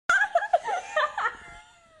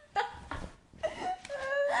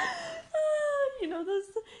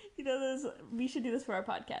we should do this for our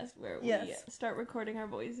podcast where we start recording our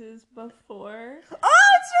voices before. Oh,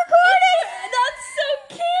 it's recording! That's so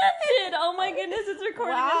candid! Oh my goodness, it's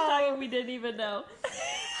recording us talking. We didn't even know.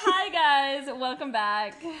 Hi guys, welcome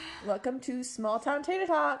back. Welcome to Small Town Tater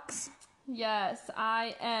Talks. Yes,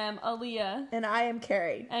 I am Aaliyah. And I am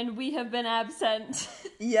Carrie. And we have been absent.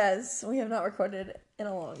 Yes, we have not recorded in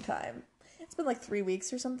a long time. It's been like 3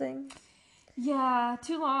 weeks or something. Yeah,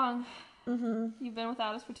 too long. Mm-hmm. You've been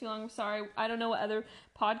without us for too long. I'm sorry. I don't know what other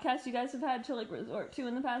podcasts you guys have had to like resort to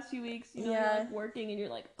in the past few weeks. You know, you're like working and you're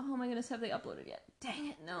like, oh my goodness, have they uploaded yet? Dang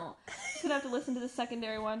it, no. Gonna have to listen to the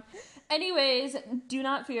secondary one. Anyways, do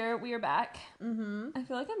not fear, we are back. Mm-hmm. I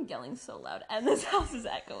feel like I'm yelling so loud and this house is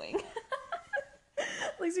echoing.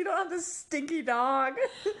 At least you don't have this stinky dog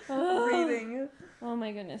breathing. Oh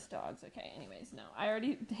my goodness, dogs. Okay, anyways, no. I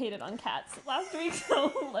already hated on cats last week,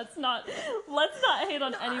 so let's not hate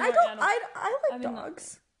on any more animals. I like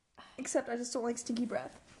dogs. Except I just don't like stinky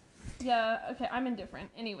breath. Yeah, okay, I'm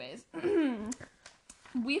indifferent. Anyways.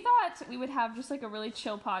 We thought we would have just like a really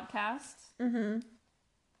chill podcast. Mm-hmm.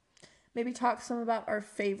 Maybe talk some about our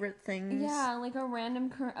favorite things. Yeah, like our random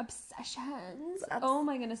current obsessions. Oh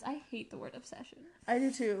my goodness, I hate the word obsession. I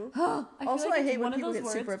do too. I hate when people get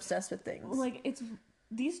super obsessed with things. Like, it's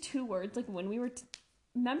these two words, like when we were...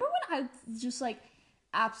 Remember when I just like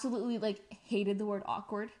absolutely like hated the word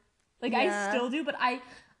awkward? Like, I still do, but I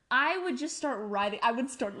would just start writing. I would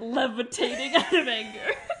start levitating out of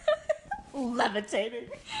anger. Levitating.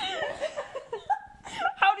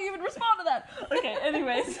 How do you even respond to that? Okay,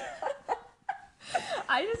 anyways.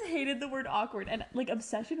 I just hated the word awkward, and like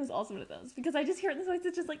obsession was also one of those because I just hear it in this voice.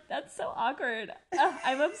 It's just like, that's so awkward.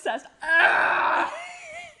 I'm obsessed. I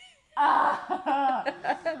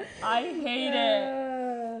hate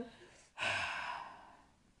it.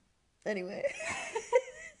 Anyway.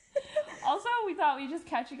 Also, we thought we'd just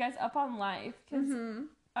catch you guys up on life because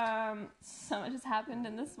so much has happened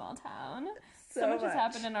in this small town. So much has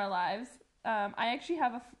happened in our lives. I actually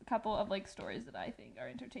have a couple of like stories that I think are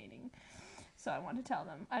entertaining. So I want to tell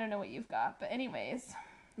them. I don't know what you've got, but anyways.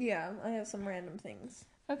 Yeah, I have some random things.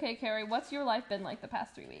 Okay, Carrie, what's your life been like the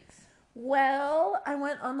past 3 weeks? Well, I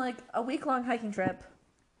went on like a week-long hiking trip,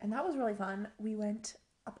 and that was really fun. We went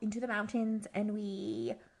up into the mountains, and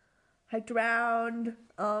we hiked around.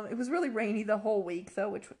 It was really rainy the whole week, though,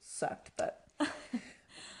 which sucked, but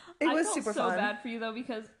it was super fun. I felt so bad for you, though,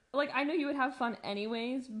 because, like, I know you would have fun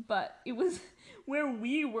anyways, but it was where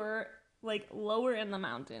we were... like lower in the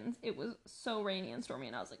mountains, it was so rainy and stormy,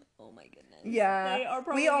 and I was like, "Oh my goodness!" Yeah, they are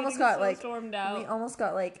probably stormed out. We almost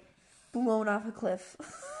got like blown off a cliff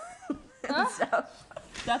and stuff.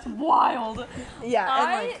 That's wild.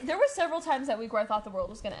 Yeah, there were several times that week where I thought the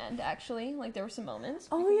world was gonna end. Actually, like there were some moments.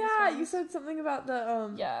 Oh yeah, you said something about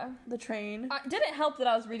the train. It didn't help that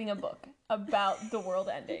I was reading a book about the world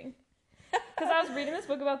ending, because I was reading this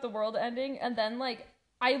book about the world ending, and then like.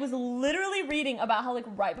 I was literally reading about how, like,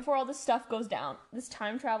 right before all this stuff goes down, this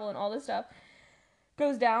time travel and all this stuff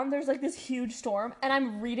goes down, there's, like, this huge storm, and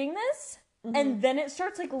I'm reading this, and then it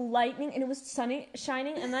starts, like, lightning, and it was sunny,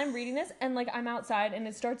 shining, and then I'm reading this, and, like, I'm outside, and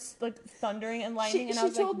it starts, like, thundering and lightning, and I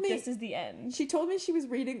was like, this is the end. She told me she was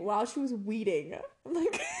reading while she was weeding.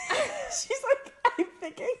 Like, she's like, I'm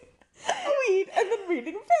thinking, weed, and then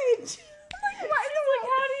reading a page. How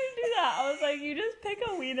do you do that? I was like, you just pick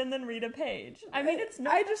a weed and then read a page. I mean, it's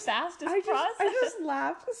not the fastest process. I just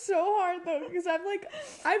laughed so hard, though, because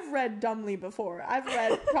I've read dumbly before. I've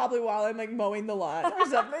read probably while I'm, like, mowing the lawn or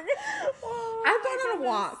something. I've gone on a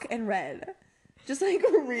walk and read. Just, like,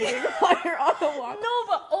 reading while you're on a walk. No,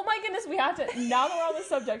 but, oh my goodness, we have to, now that we're on the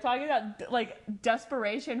subject, talking about, like,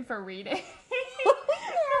 desperation for reading. Remember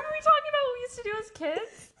we talking about what we used to do as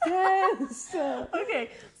kids? Yes. Okay,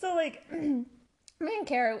 so, like... Me and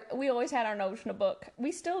Kara, we always had our notion of book.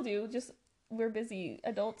 We still do, just we're busy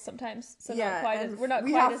adults sometimes, so we're not quite as desperate.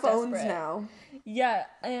 We have phones now. Yeah,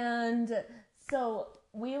 and so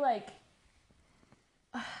we like,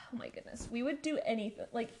 oh my goodness, we would do anything,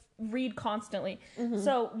 like read constantly.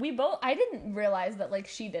 So I didn't realize that like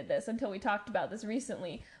she did this until we talked about this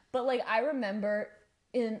recently, but like I remember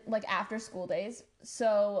in like after school days,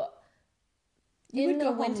 so... in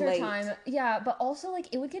the winter time, yeah, but also like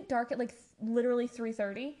it would get dark at like literally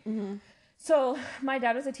 3:30. So my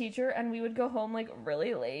dad was a teacher, and we would go home like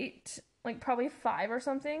really late, like probably 5 or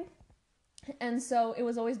something. And so it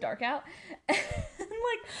was always dark out. And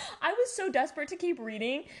like I was so desperate to keep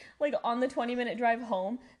reading, like on the 20-minute drive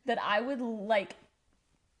home, that I would like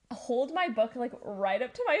hold my book like right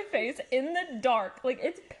up to my face in the dark, like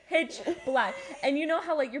it's pitch black, and you know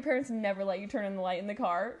how like your parents never let you turn on the light in the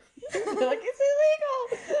car. They're like, it's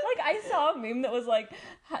illegal. Like I saw a meme that was like,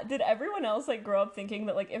 did everyone else like grow up thinking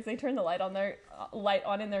that like if they turn the light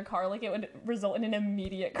on in their car, like it would result in an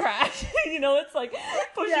immediate crash? You know, it's like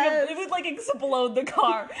pushing it would like explode the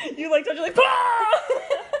car. You like touch it like,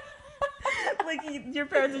 like your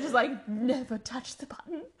parents are just like, never touch the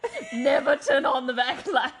button, never turn on the back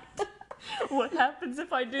light. What happens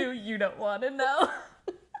if I do? You don't want to know.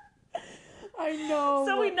 I know.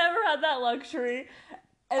 So we never had that luxury.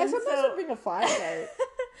 And I sometimes would bring a flashlight.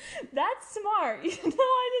 That's smart. You know,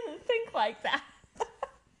 I didn't think like that.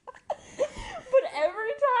 But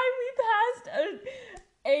every time we passed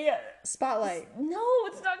a spotlight. No,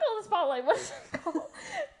 it's not called a spotlight. What is it called?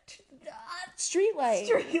 Street light.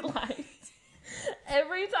 Street light.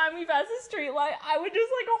 Every time we passed a street light, I would just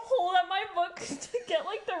like hold up my book to get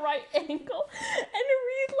like the right angle and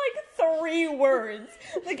read like 3 words.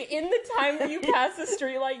 Like in the time that you pass the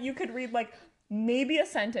street light, you could read like maybe a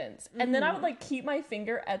sentence, and then I would like keep my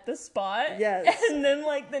finger at the spot. Yes. And then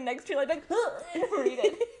like the next street light, like and read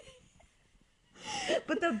it.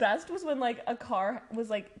 But the best was when like a car was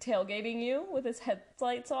like tailgating you with its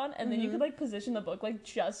headlights on, and then you could like position the book like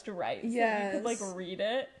just right, so you could like read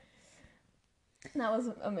it. That was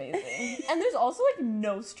amazing. And there's also like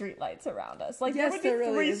no street lights around us. Like there would be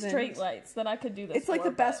really 3 straight lights that I could do this. It's like the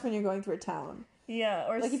best when you're going through a town. Yeah,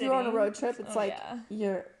 or like if you're on a road trip, it's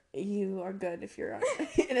you are good if you're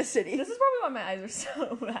in a city. This is probably why my eyes are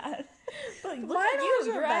so bad. But look at you,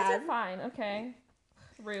 your eyes are fine. Okay,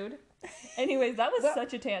 rude. Anyways, that was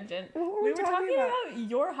such a tangent. We were talking about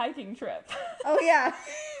your hiking trip. Oh yeah.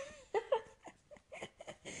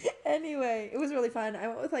 Anyway, it was really fun. I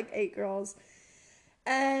went with like 8 girls.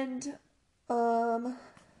 And,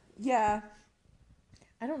 yeah,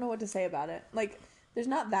 I don't know what to say about it. Like, there's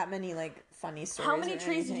not that many, like, funny stories. How many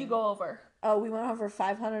trees did you go over? Oh, we went over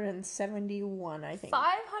 571, I think.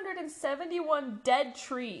 571 dead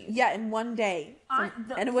trees. Yeah, in one day.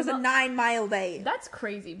 And it was a 9-mile day. That's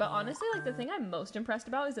crazy. But honestly, like, the thing I'm most impressed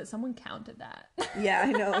about is that someone counted that. Yeah,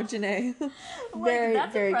 I know, Janae. Very,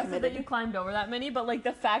 that's very impressive committed. That you climbed over that many, but, like,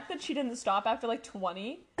 the fact that she didn't stop after, like,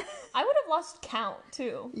 20, I would have lost count,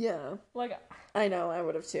 too. Yeah. Like, I know, I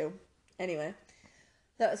would have, too. Anyway.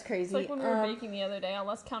 That was crazy. It's like when we were baking the other day, I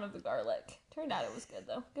lost count of the garlic. Turned out it was good,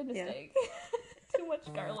 though. Good mistake. Yeah. Too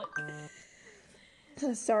much garlic.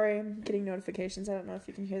 Sorry, I'm getting notifications. I don't know if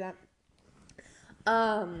you can hear that.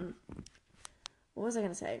 What was I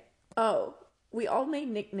going to say? Oh, we all made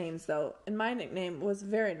nicknames, though. And my nickname was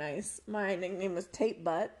very nice. My nickname was Tape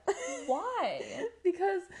Butt. Why?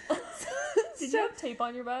 Because... Did you have tape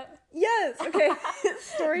on your butt? Yes. Okay.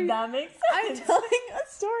 Story. That makes sense. I'm telling a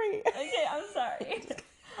story. Okay, I'm sorry.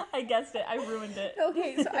 I guessed it. I ruined it.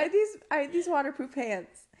 Okay, so I had these waterproof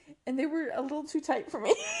pants, and they were a little too tight for me.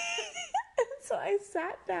 And so I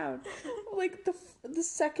sat down, like the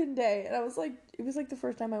second day, and I was like, it was like the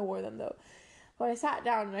first time I wore them though. But I sat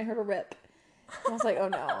down and I heard a rip. And I was like, oh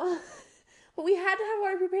no. But we had to have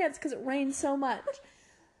waterproof pants because it rained so much.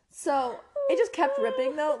 So it just kept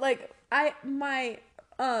ripping though. Like my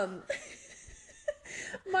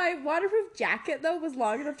waterproof jacket though was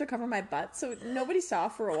long enough to cover my butt, so nobody saw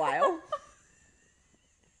for a while.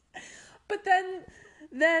 But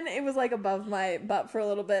then it was like above my butt for a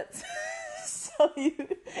little bit.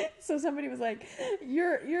 So somebody was like,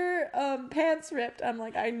 your pants ripped. I'm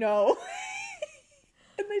like, I know.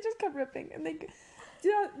 And they just kept ripping, and they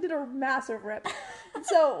did a massive rip.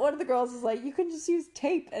 So one of the girls was like, you can just use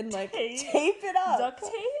tape and like tape it up. Duct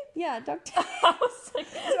tape? Yeah, duct tape. I was like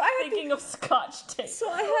thinking of Scotch tape. So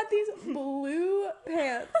I had these blue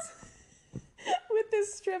pants with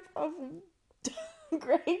this strip of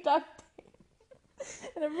gray duct tape.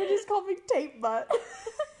 And everybody just called me Tape Butt.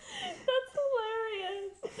 That's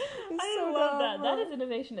hilarious. I love that. That is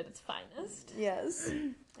innovation at its finest. Yes.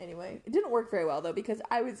 Anyway, it didn't work very well though because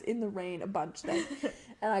I was in the rain a bunch then,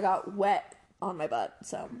 and I got wet on my butt.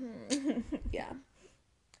 So, yeah.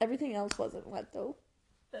 Everything else wasn't wet though.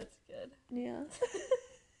 That's good. Yeah.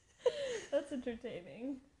 That's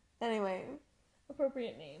entertaining. Anyway.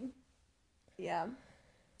 Appropriate name. Yeah.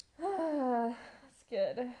 That's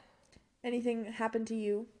good. Anything happened to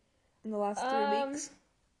you in the last 3 weeks?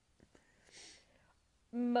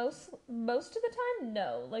 Most of the time,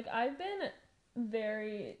 no. Like, I've been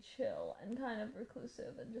very chill and kind of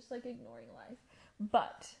reclusive and just, like, ignoring life.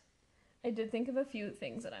 But I did think of a few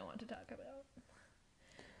things that I want to talk about.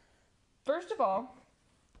 First of all,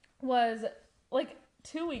 was, like,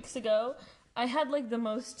 2 weeks ago, I had, like, the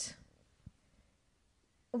most...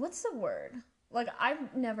 What's the word? Like,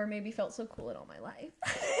 I've never maybe felt so cool in all my life.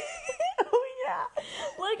 Oh, yeah.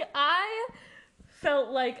 Like, I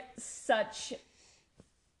felt like such...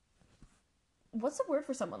 what's the word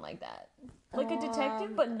for someone like that? Like a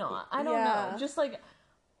detective, but not. I don't know. Just like,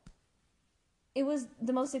 it was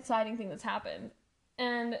the most exciting thing that's happened.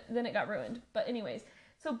 And then it got ruined. But anyways,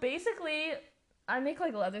 so basically, I make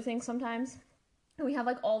like leather things sometimes. And we have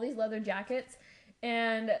like all these leather jackets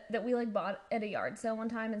and that we like bought at a yard sale one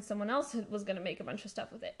time, and someone else was going to make a bunch of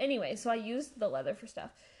stuff with it. Anyway, so I used the leather for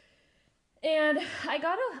stuff. And I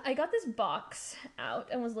got this box out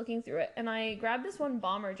and was looking through it, and I grabbed this one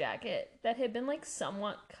bomber jacket that had been like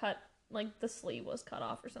somewhat cut, like the sleeve was cut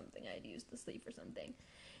off or something. I had used the sleeve for something.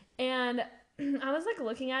 And I was like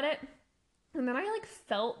looking at it, and then I like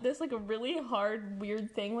felt this like a really hard,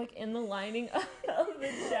 weird thing like in the lining of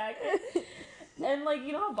the jacket. And like,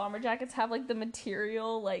 you know how bomber jackets have like the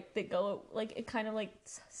material like that go like it kind of like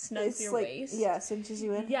snugs your like, waist. Yeah, cinches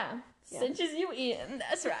you in. Yeah. Cinches you in.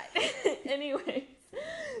 That's right. Anyways,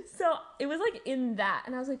 so it was like in that,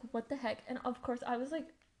 and I was like, what the heck? And of course I was like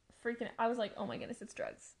freaking out. I was like, oh my goodness, it's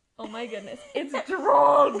drugs. Oh my goodness, it's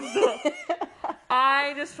drugs.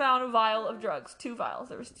 I just found a vial of drugs. 2 vials.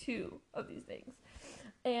 There was 2 of these things.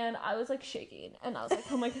 And I was like shaking, and I was like,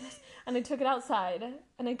 oh my goodness. And I took it outside,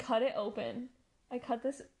 and I cut it open. I cut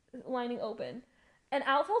this lining open, and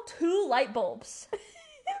out fell 2 light bulbs.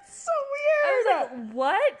 It's so weird. I was like,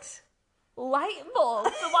 what? Light bulbs?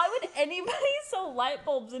 So why would anybody sew light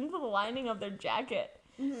bulbs into the lining of their jacket?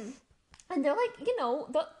 Mm-hmm. And they're like, you know,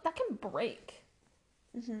 that can break.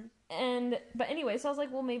 Mm-hmm. But anyway, so I was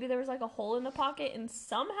like, well, maybe there was like a hole in the pocket, and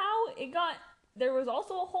somehow there was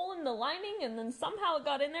also a hole in the lining, and then somehow it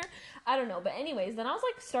got in there. I don't know. But anyways, then I was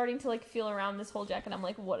like starting to like feel around this whole jacket. I'm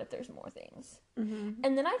like, what if there's more things? Mm-hmm.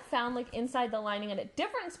 And then I found like inside the lining in a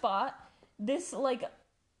different spot, this like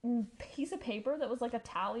piece of paper that was like a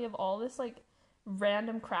tally of all this like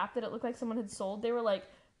random crap that it looked like someone had sold. They were like,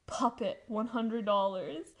 puppet,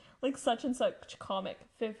 $100, like such and such comic,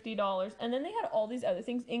 $50, and then they had all these other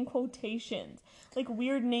things in quotations, like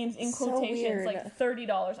weird names in quotations, like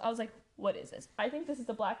 $30. I was like, what is this? I think this is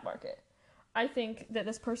the black market. I think that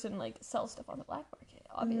this person like sells stuff on the black market,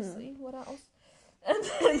 obviously. What else? And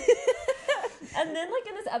then like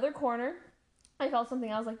in this other corner, I felt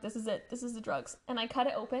something. I was like, this is it. This is the drugs. And I cut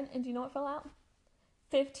it open, and do you know what fell out?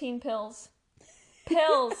 15 pills.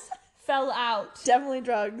 Pills fell out. Definitely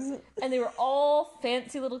drugs. And they were all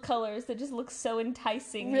fancy little colors that just looked so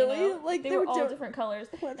enticing. Really? You know? Like they were all different colors.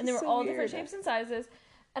 And they were so all weird. different shapes and sizes.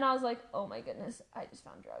 And I was like, oh my goodness, I just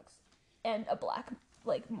found drugs. And a black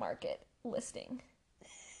like market listing.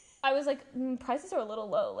 I was like, prices are a little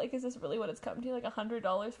low. Like, is this really what it's come to? Like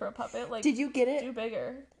 $100 for a puppet? Like, did you get it? Do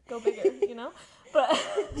bigger, go bigger, you know? But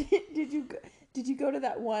did you go to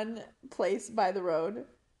that one place by the road?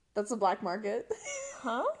 That's the black market.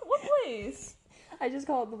 Huh? What place? I just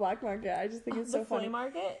call it the black market. I just think it's so funny. The flea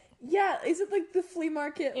market? Yeah, is it like the flea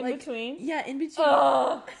market? In like, between? Yeah, in between.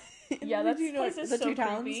 Yeah, that place is the so 2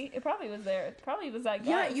 towns. creepy. It probably was there. It probably was that guy's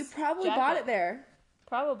Yeah, you probably jacket. bought it there.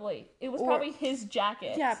 Probably. It was probably his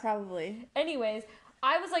jacket. Yeah, probably. Anyways,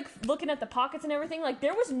 I was like looking at the pockets and everything. Like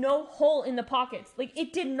there was no hole in the pockets. Like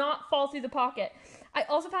it did not fall through the pocket. I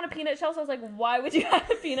also found a peanut shell, so I was like, why would you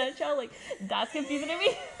have a peanut shell? Like that's confusing to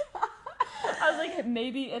me. I was like,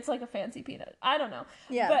 maybe it's like a fancy peanut. I don't know.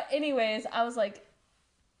 Yeah. But anyways, I was like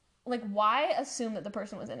why assume that the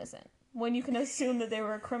person was innocent when you can assume that they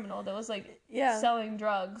were a criminal that was like selling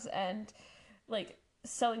drugs and like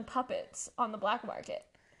selling puppets on the black market.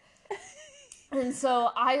 And so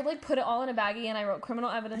I like put it all in a baggie and I wrote criminal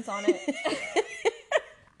evidence on it.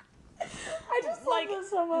 I just love this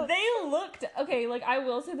so much. They looked okay, like I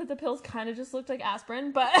will say that the pills kind of just looked like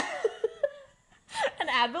aspirin, but an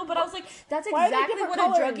Advil, but I was like, that's exactly what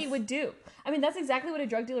a druggie would do. I mean, that's exactly what a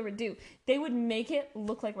drug dealer would do. They would make it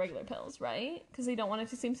look like regular pills, right? Because they don't want it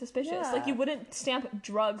to seem suspicious. Yeah. Like you wouldn't stamp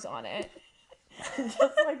drugs on it. Just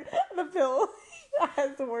like the pill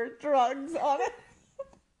has the word drugs on it.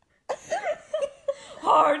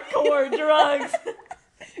 Hardcore drugs.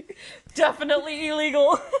 Definitely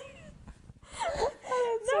illegal.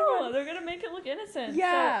 No, they're gonna make it look innocent.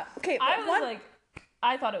 Yeah. So okay.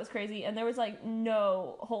 I thought it was crazy, and there was like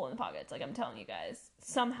no hole in the pockets. Like I'm telling you guys,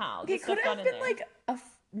 somehow this stuff got in there. Could it have been like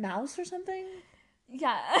a mouse or something?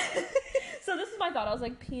 Yeah. So this is my thought. I was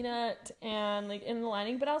like peanut and like in the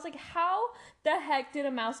lining, but I was like, how the heck did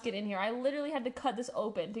a mouse get in here? I literally had to cut this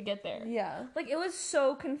open to get there. Yeah. Like it was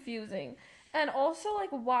so confusing. And also, like,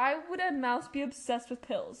 why would a mouse be obsessed with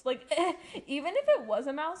pills? Like, even if it was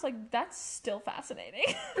a mouse, like, that's still fascinating.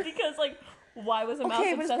 Because, like, why was a mouse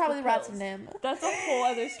obsessed with pills? Okay, but it's probably rats and them. That's a whole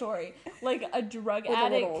other story. Like, a drug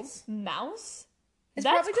addict mouse?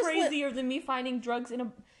 That's crazier than me finding drugs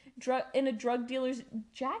in in a drug dealer's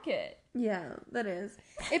jacket. Yeah, that is.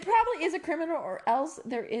 It probably is a criminal, or else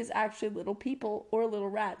there is actually little people or little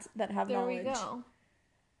rats that have knowledge. There we go.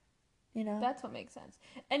 You know? That's what makes sense.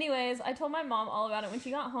 Anyways, I told my mom all about it when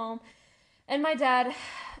she got home. And my dad,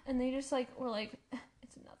 and they just, like, were like,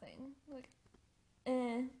 it's nothing. Like,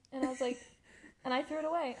 eh. And I was like, and I threw it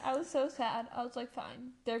away. I was so sad. I was like,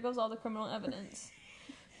 fine. There goes all the criminal evidence.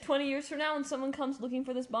 20 years from now, when someone comes looking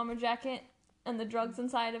for this bomber jacket and the drugs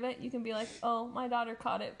inside of it, you can be like, oh, my daughter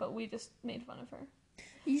caught it, but we just made fun of her.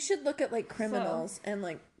 You should look at, like, criminals and,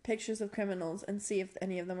 like, pictures of criminals and see if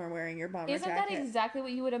any of them are wearing your bomber jacket. Isn't that exactly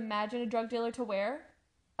what you would imagine a drug dealer to wear?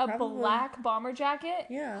 A Probably. black bomber jacket?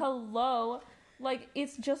 Yeah. Hello. Like,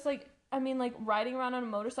 it's just like, I mean, like, riding around on a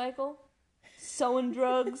motorcycle, sewing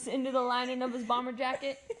drugs into the lining of his bomber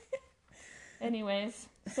jacket. Anyways,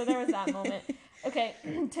 so there was that moment. Okay,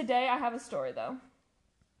 today I have a story, though.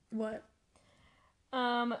 What?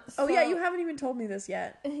 So, oh, yeah, you haven't even told me this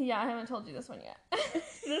yet. Yeah, I haven't told you this one yet. This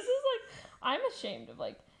is, like, I'm ashamed of,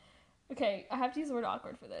 like, okay, I have to use the word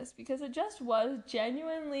awkward for this, because it just was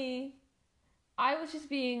genuinely, I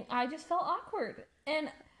just felt awkward, and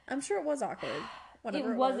I'm sure it was awkward.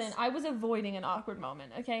 Whatever it wasn't. I was avoiding an awkward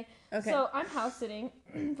moment, okay? So I'm house sitting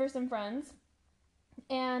for some friends,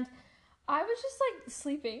 and I was just, like,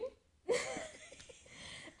 sleeping,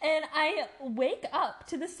 and I wake up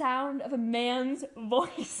to the sound of a man's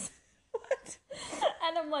voice. What?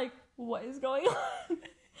 And I'm like, what is going on? I'm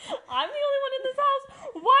the only one in this house.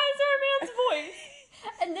 Why is there a man's voice?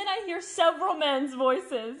 And then I hear several men's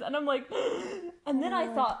voices, and I'm like, and then I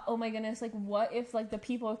thought, oh my goodness, like, what if, like, the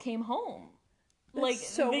people came home? That's like,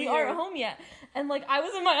 so they weird. aren't home yet. And, like, I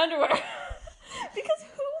was in my underwear. Because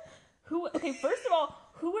okay, first of all,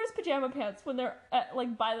 who wears pajama pants when they're,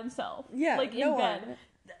 like, by themselves? Yeah, like, in no bed. one.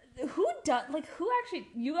 Who does, like, who actually,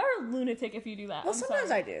 you are a lunatic if you do that. Well,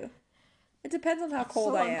 sometimes I do. It depends on how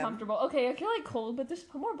cold I am. So uncomfortable. Okay, I feel like cold, but just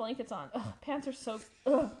put more blankets on. Ugh, pants are so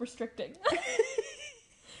restricting.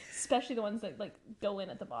 Especially the ones that, like, go in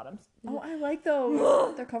at the bottom. Oh, I like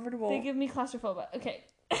those. They're comfortable. They give me claustrophobia. Okay.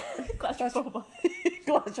 Claustrophobia.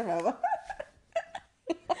 Claustrophobia.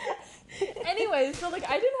 Anyways, so, like,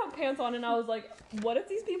 I didn't have pants on, and I was like, what if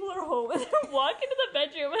these people are home and they're walking to the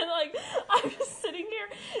bedroom, and, like, I'm just sitting here,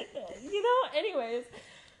 you know? Anyways.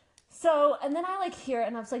 So, and then I, like, hear it,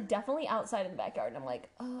 and I was, like, definitely outside in the backyard, and I'm like,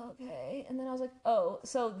 oh, okay. And then I was like, oh,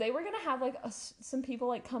 so they were gonna have, like, some people,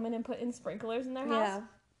 like, come in and put in sprinklers in their house. Yeah.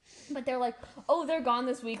 But they're like, oh, they're gone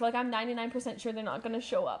this week. Like, I'm 99% sure they're not gonna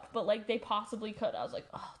show up. But, like, they possibly could. I was like,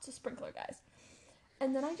 oh, it's a sprinkler, guys.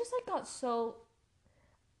 And then I just, like, got so...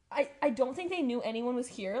 I don't think they knew anyone was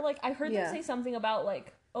here. Like, I heard them say something about,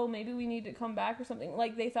 like, oh, maybe we need to come back or something.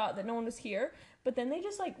 Like, they thought that no one was here. But then they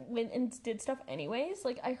just, like, went and did stuff anyways.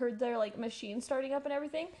 Like, I heard their, like, machine starting up and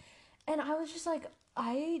everything. And I was just like,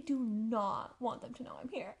 I do not want them to know I'm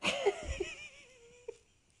here. Like,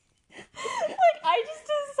 I just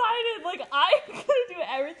decided, like, I'm gonna do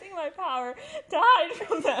everything in my power to hide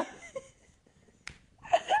from them.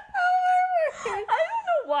 I don't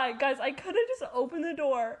know why. Guys, I could have just opened the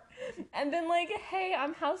door and been like, hey,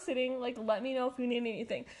 I'm house sitting. Like, let me know if you need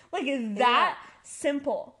anything. Like, it's that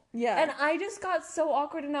simple. Yeah. And I just got so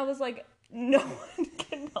awkward, and I was like, no one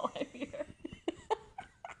can know I'm here.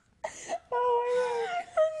 Oh, my God.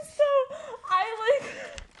 And so,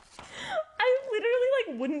 I literally,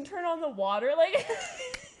 like, wouldn't turn on the water. Like,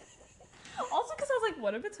 also because I was like,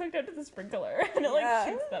 what if it's hooked up to the sprinkler? And it, like,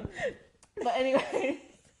 shoots them. But anyway...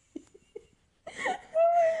 I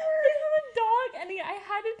have a dog, and I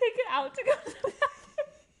had to take it out to go to the bathroom.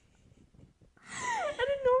 And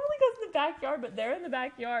it normally goes in the backyard, but they're in the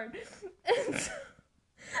backyard. And so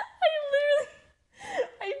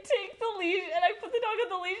I take the leash, and I put the dog on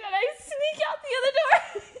the leash, and I sneak out the other door.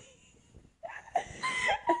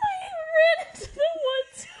 And I ran into the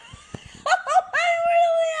woods. Oh, I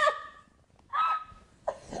really am.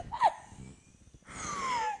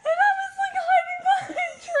 And I was, like, hiding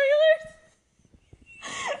behind trailers.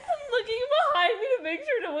 I'm looking behind me to make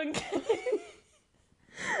sure no one came.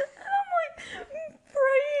 And I'm, like,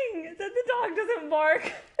 praying that the dog doesn't bark.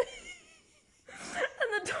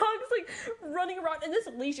 And the dog's, like, running around, and this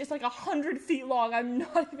leash is, like, 100 feet long. I'm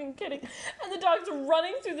not even kidding. And the dog's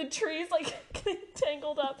running through the trees, like, getting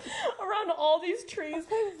tangled up around all these trees.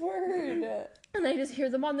 Oh, my word. And I just hear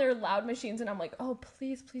them on their loud machines, and I'm like, oh,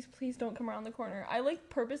 please, please, please don't come around the corner. I, like,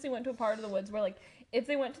 purposely went to a part of the woods where, like, if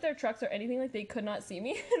they went to their trucks or anything, like, they could not see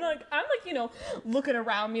me. And, like, I'm, like, you know, looking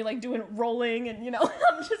around me, like, doing rolling, and, you know,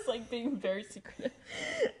 I'm just, like, being very secretive.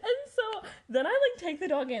 And so Then I, like, take the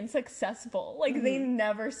dog in, successful. Like, they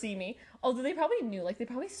never see me. Although they probably knew. Like, they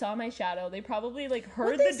probably saw my shadow. They probably, like,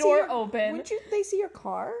 heard the door open. Wouldn't they see your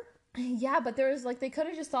car? Yeah, but there was, like, they could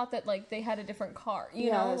have just thought that, like, they had a different car.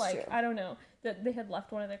 You know? Like, true. I don't know. That they had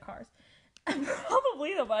left one of their cars.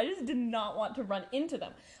 Probably though, but I just did not want to run into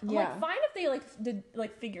them. I'm like, fine if they did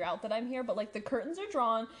figure out that I'm here, but like the curtains are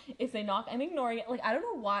drawn. If they knock, I'm ignoring it. Like, I don't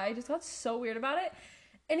know why. I just got so weird about it.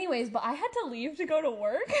 Anyways, but I had to leave to go to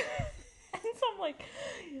work. And so I'm like,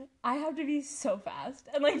 I have to be so fast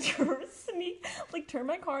and like turn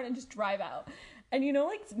my car and just drive out. And you know,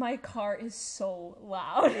 like my car is so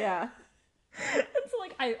loud. Yeah. And so,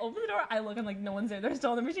 like, I open the door, I look, and, like, no one's there. They're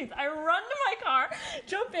still in the machines. I run to my car,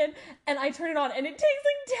 jump in, and I turn it on, and it takes,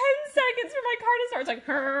 like, 10 seconds for my car to start. It's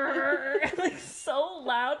like, like, so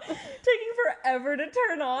loud, taking forever to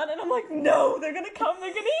turn on, and I'm like, no, they're gonna come,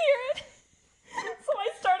 they're gonna hear it. So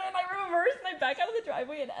I start, and I reverse, and I back out of the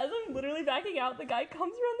driveway, and as I'm literally backing out, the guy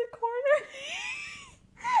comes around the corner,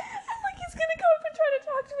 and, like, he's gonna go up and try to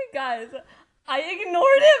talk to me. Guys, I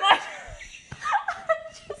ignored him. I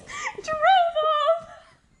just drove off.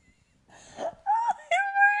 Oh, it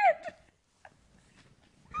worked.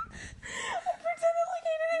 I pretended like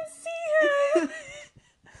I didn't see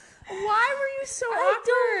him. Why were you so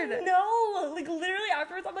awkward? No, like literally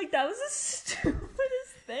afterwards, I'm like, that was the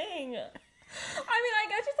stupidest thing. I mean, I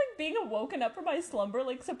guess just like being woken up from my slumber,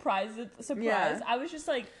 like surprised. Yeah. I was just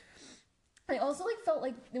like, I also like felt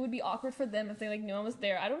like it would be awkward for them if they like knew I was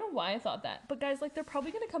there. I don't know why I thought that, but guys, like they're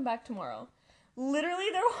probably gonna come back tomorrow. Literally,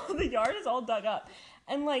 the yard is all dug up,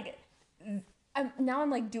 and like, I'm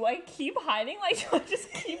like, do I keep hiding? Like, do I just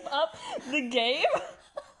keep up the game,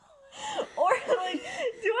 or like,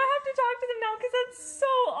 do I have to talk to them now? Because that's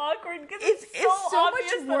so awkward. Because it's so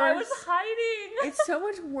obvious much worse. That I was hiding. It's so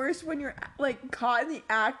much worse when you're like caught in the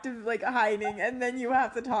act of like hiding, and then you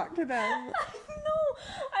have to talk to them. I know.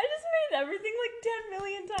 I just made everything like 10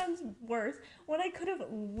 million times worse when I could have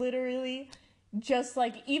literally just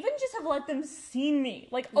like even just have let them see me,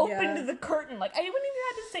 like opened the curtain, like I wouldn't even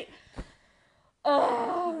have to say.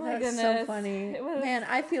 Oh my goodness, so funny. Man,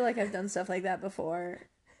 I feel like I've done stuff like that before.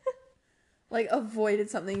 Like avoided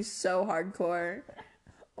something so hardcore.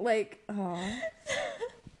 Like, oh,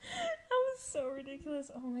 that was so ridiculous.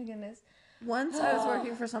 Oh my goodness. Once I was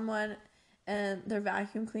working for someone and their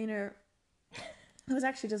vacuum cleaner, it was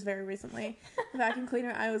actually just very recently, the vacuum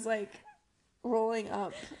cleaner, I was like rolling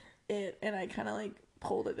up it and I kind of like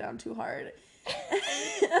pulled it down too hard.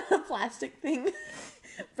 The plastic thing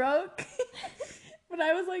broke. But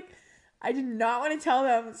I was like, I did not want to tell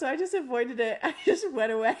them, so I just avoided it. I just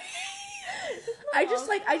went away. I just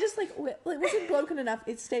wasn't broken enough.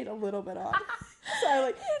 It stayed a little bit off. So I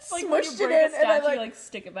like smushed it in and I like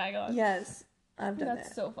stick it back on. Yes, I've done that.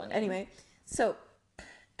 That's so funny. Anyway, so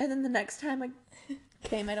and then the next time I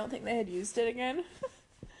came, I don't think they had used it again.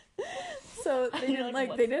 So they didn't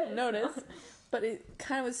they didn't notice, but it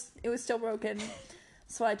kind of was still broken.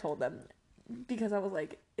 So I told them because I was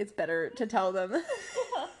like, it's better to tell them.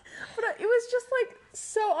 But it was just like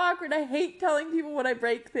so awkward. I hate telling people when I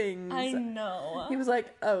break things. I know. He was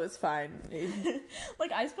like, oh, it's fine.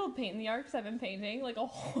 Like I spilled paint in the yard because I've been painting like a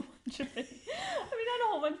whole bunch of it. I mean, not a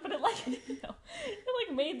whole bunch, but it like it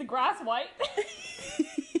like made the grass white. And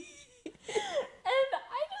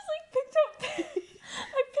I just like picked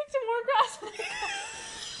more grass.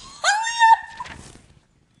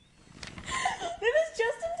 It was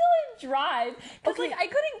just until it dried. Because like I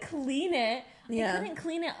couldn't clean it. I couldn't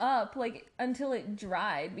clean it up like until it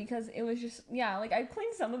dried because it was just like I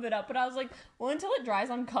cleaned some of it up, but I was like, well, until it dries,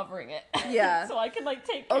 I'm covering it. Yeah. So I could like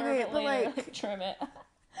take care of it later, like trim it.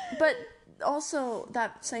 But also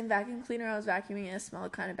that same vacuum cleaner I was vacuuming and it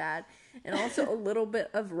smelled kind of bad, and also a little bit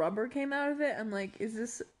of rubber came out of it. I'm like, is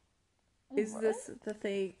this the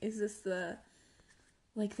thing? Is this the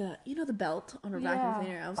like the the belt on a vacuum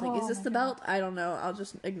cleaner? I was like, is this the belt? I don't know. I'll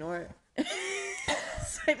just ignore it.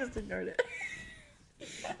 So I just ignored it. Even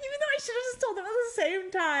though I should have just told them at the same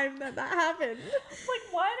time that happened. Like,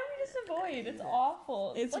 why don't we just avoid? It's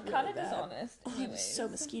awful. It's like really kind of dishonest. Oh, I'm so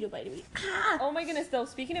mosquito biting me. Oh my goodness, though,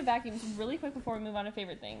 speaking of vacuums, really quick before we move on to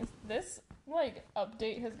favorite things, this, like,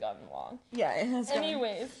 update has gotten long. Yeah, it has gotten.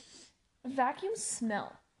 Anyways, vacuums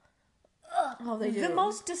smell. Oh, they do. The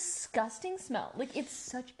most disgusting smell. Like, it's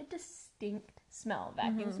such a distinct smell.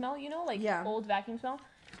 Vacuum smell, like old vacuum smell.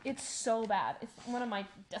 It's so bad. It's one of my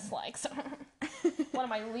dislikes. One of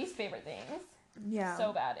my least favorite things. Yeah.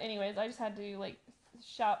 So bad. Anyways, I just had to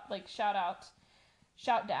shout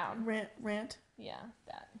down. Rant. Yeah,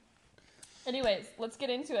 that. Anyways, let's get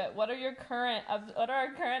into it. What are our current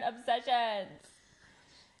obsessions?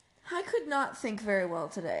 I could not think very well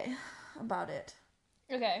today. about it.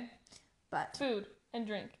 Okay. But Food and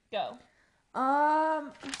drink. Go.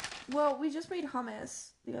 well, we just made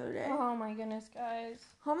hummus the other day. Oh my goodness, guys.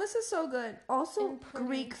 Hummus is so good. Also, And pretty.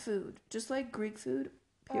 Greek food. Just like Greek food,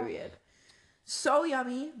 period. So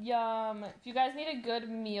yummy. Yum. If you guys need a good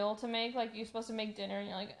meal to make, like you're supposed to make dinner and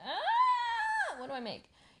you're like, what do I make?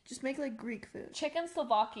 Just make like Greek food. Chicken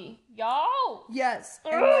Slovaki. Yo! Yes.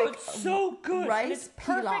 And Oh, like it's so good. rice And it's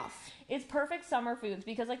perfect. pilaf. It's perfect summer foods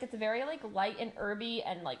because like it's very like light and herby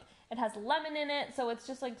and like it has lemon in it, so it's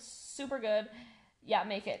just like super good. Yeah,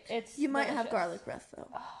 make it. It's You might have delicious. garlic breath though.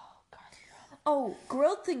 Oh, garlic breath. Oh,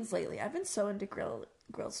 grilled things lately. I've been so into grilled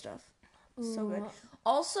stuff. So good.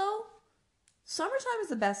 Also, summertime is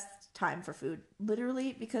the best time for food.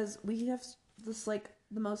 Literally, because we have this like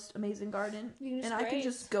the most amazing garden, and I can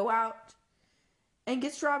just go out and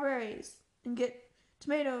get strawberries and get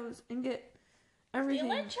tomatoes and get everything.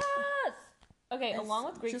 Delicious. Okay, It's along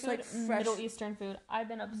with Greek just, food, like, fresh- Middle Eastern food, I've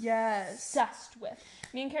been Yes, obsessed with.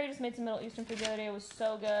 Me and Carrie just made some Middle Eastern food the other day. It was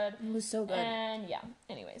so good. it was so good. And yeah,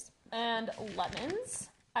 anyways. And lemons.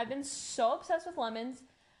 I've been so obsessed with lemons.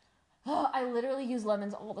 Oh, I literally use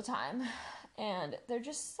lemons all the time. And they're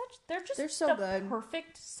so the good.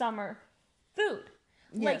 perfect summer food.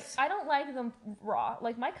 Yes. Like, I don't like them raw.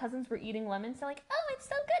 Like, my cousins were eating lemons. They're like, oh, it's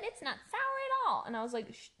so good. It's not sour at all. And I was like,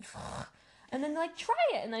 and then they're like, try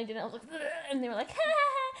it. And then I did it. I was like, and they were like, ha, ha,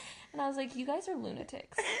 ha. And I was like, you guys are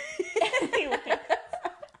lunatics. Anyway,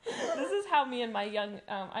 this is how me and my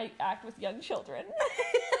I act with young children.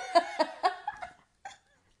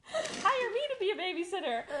 Hire me to be a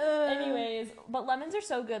babysitter. Anyways, but lemons are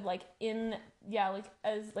so good, like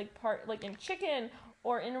as part in chicken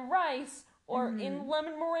or in rice or in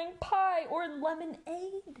lemon meringue pie or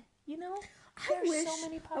lemonade. You know, I wish I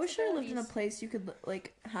lived in a possibilities. place you could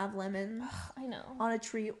like have lemons I know. on a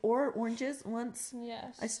tree or oranges. Once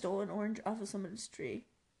Yes. I stole an orange off of someone's tree.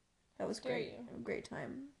 That was Dare great. you. A great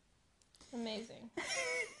time. Amazing.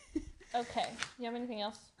 Okay. You have anything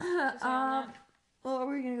else to say on that? Well, are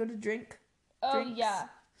we gonna go to drink? Oh drinks? yeah.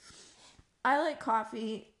 I like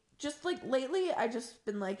coffee. Just like lately, I just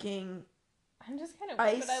been liking. I'm just kind of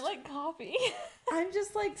weird, but I Iced. like coffee. I'm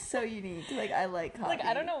just like so unique. Like I like coffee. Like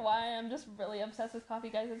I don't know why I'm just really obsessed with coffee,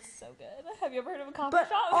 guys. It's so good. Have you ever heard of a coffee But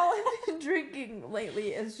shop? all I've been drinking lately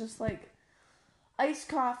is just like iced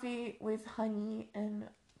coffee with honey and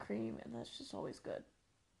cream, and that's just always good.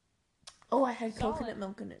 Oh, I had Solid. coconut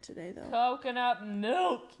milk in it today, though. Coconut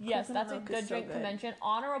milk. Yes, Coconut that's a milk is good so drink to good. mention.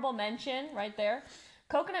 Honorable mention right there.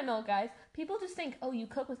 Coconut milk, guys. People just think, oh, you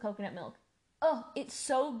cook with coconut milk. Oh, it's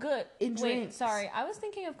so good. In Wait, drinks. sorry. I was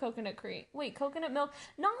thinking of coconut cream. Wait, coconut milk?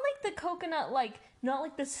 Not like the coconut, not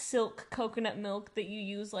like the silk coconut milk that you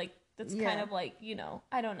use, like, that's kind Yeah. of like,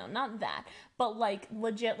 I don't know, not that. But, like,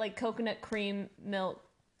 legit, like, coconut cream milk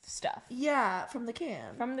stuff. Yeah, from the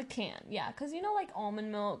can. From the can, yeah. Because, like,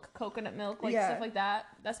 almond milk, coconut milk, like, Yeah. stuff like that.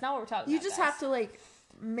 That's not what we're talking You about, just guys. have to like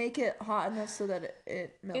make it hot enough so that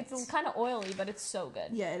it melts. It's kind of oily, but it's so good.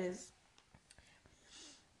 Yeah, it is.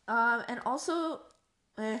 And also,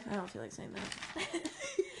 I don't feel like saying that.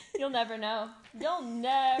 You'll never know. You'll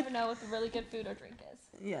never know what the really good food or drink is.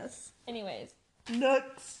 Yes. Anyways,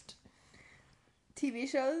 Next. TV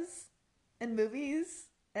shows and movies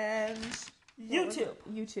and YouTube.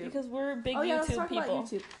 YouTube. Because we're big Oh yeah, let's YouTube talk people. about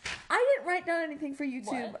YouTube. I didn't write down anything for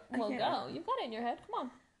YouTube. What? I Well, can't- go. You've got it in your head. Come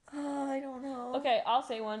on. Oh, I don't know. Okay, I'll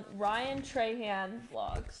say one. Ryan Trahan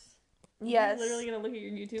vlogs. Yes. You're literally gonna look at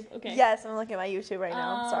your YouTube. Okay. Yes, I'm looking at my YouTube right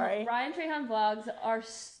now. Sorry. Ryan Trahan vlogs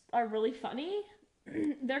are really funny.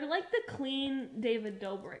 They're like the clean David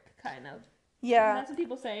Dobrik kind of. Yeah. That's what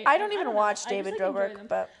people say. I don't And even know. watch I David just, like, enjoy Dobrik, them.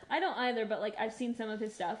 but I don't either, but like I've seen some of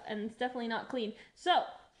his stuff, and it's definitely not clean. So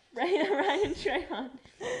Ryan Trahan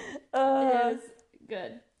is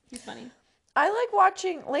good. He's funny. I like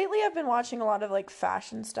watching. Lately, I've been watching a lot of like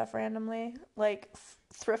fashion stuff randomly, like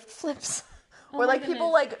thrift flips, Oh or my like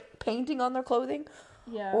people goodness. like painting on their clothing.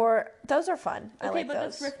 Yeah. Or those are fun. I okay, like but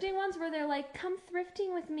those. the thrifting ones where they're like, "Come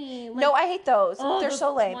thrifting with me." Like, No, I hate those. oh, They're those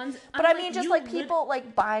so lame. ones- But I'm I mean, like, just you like lit- people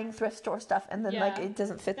like buying thrift store stuff and then like Yeah, it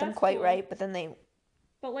doesn't fit them that's quite cool. right, but then they.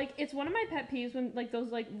 But like, it's one of my pet peeves when like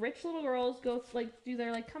those like rich little girls go like do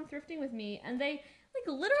their like come thrifting with me, and they like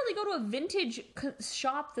literally go to a vintage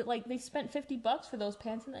shop that like they spent $50 for those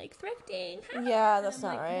pants and they're like thrifting. Yeah, And that's I'm not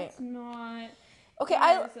like, right. That's not. Okay,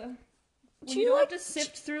 Yeah, so when do you you don't like have to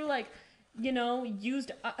sift through like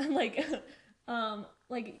used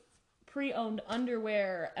like pre-owned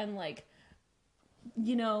underwear and like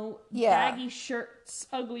Yeah. baggy shirts,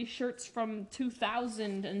 ugly shirts from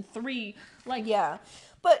 2003. Like Yeah,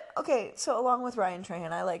 but okay. So along with Ryan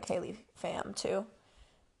Trahan, I like Haley Pham too.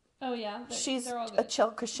 Oh yeah, She's they're all a good.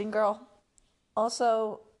 chill Christian girl.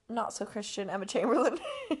 Also, not so Christian Emma Chamberlain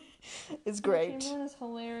is great. Chamberlain is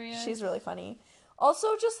hilarious. She's really funny.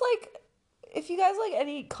 Also, just like, if you guys like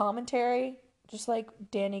any commentary, just like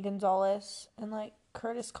Danny Gonzalez and like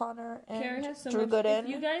Curtis Connor and Carrie has so Drew much. Gooden. If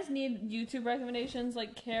you guys need YouTube recommendations,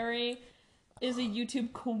 like Carrie is a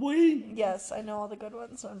YouTube queen. Yes, I know all the good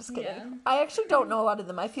ones. So I'm just kidding. Yeah. I actually don't know a lot of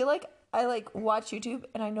them. I feel like I like watch YouTube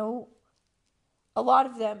and I know a lot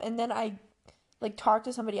of them, and then I like talk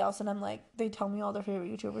to somebody else and I'm like, they tell me all their favorite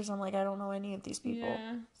YouTubers. I'm like, I don't know any of these people.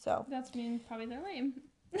 Yeah. So That's mean. Probably they're lame.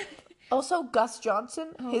 also Gus Johnson,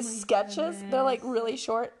 Oh his my sketches, they're like goodness. really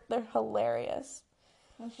short. They're hilarious.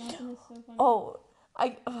 Gus Johnson is so funny. Oh,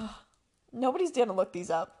 nobody's gonna look these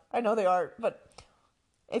up. I know they aren't, but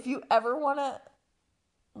if you ever want to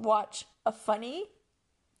watch a funny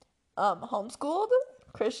homeschooled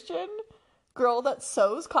Christian girl that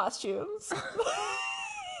sews costumes,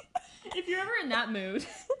 If you're ever in that mood.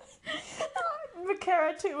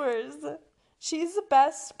 Makara Tours. She's the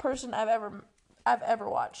best person I've ever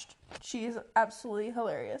watched. She's absolutely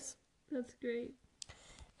hilarious. That's great.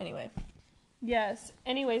 Anyway, Yes.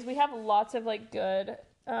 Anyways, we have lots of like good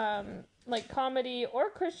like comedy or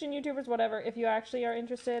Christian YouTubers, whatever, if you actually are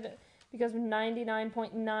interested, because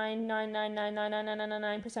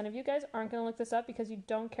 99.999999999% of you guys aren't going to look this up because you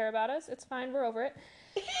don't care about us. It's fine. We're over it.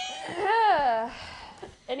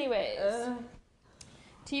 Anyways.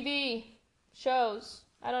 TV. Shows.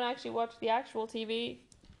 I don't actually watch the actual TV.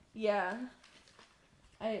 yeah.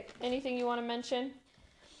 Anything you want to mention?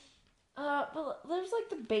 But there's like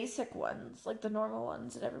the basic ones, like the normal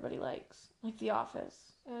ones that everybody likes, like The Office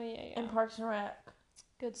Oh, yeah. and Parks and Rec.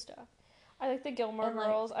 Good stuff. I like the Gilmore And, like-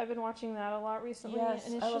 Girls. I've been watching that a lot recently. Yes,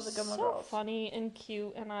 and it's I love just the Gilmore so Girls. funny and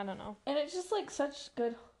cute, and I don't know. And it's just like such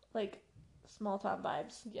good, like, small town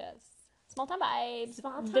vibes. Yes. Small time vibes.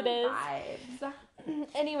 Small town Bibbies. vibes.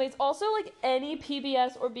 Anyways, also like any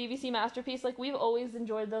PBS or BBC masterpiece, like we've always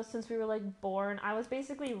enjoyed those since we were like born. I was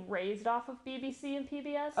basically raised off of BBC and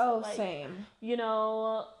PBS. Oh, like, same. You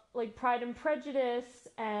know, like Pride and Prejudice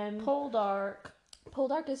and Poldark.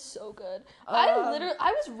 Poldark is so good. Um, I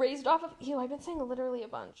was raised off of I've been saying literally a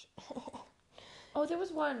bunch. Oh, there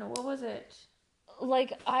was one. What was it?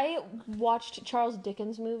 Like I watched Charles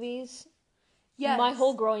Dickens movies. Yes. My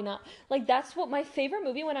whole growing up. Like that's what my favorite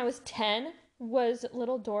movie when I was 10 was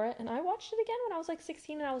Little Dora, and I watched it again when I was like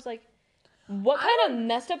 16 and I was like, what kind of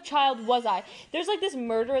messed up child was I? There's like this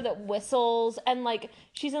murderer that whistles and like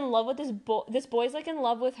she's in love with this boy. This boy's like in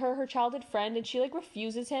love with her childhood friend, and she like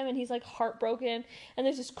refuses him and he's like heartbroken. And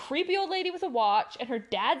there's this creepy old lady with a watch, and her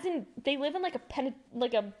dad's they live in like a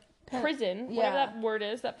prison, whatever yeah. that word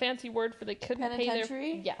is, that fancy word for they couldn't pay their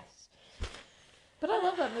Penitentiary? Yes. But I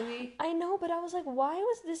love that movie. I know, but I was like, why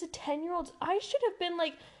was this a 10-year-old? I should have been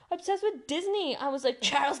like obsessed with Disney. I was like,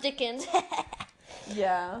 Charles Dickens.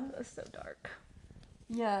 Yeah. That's so dark.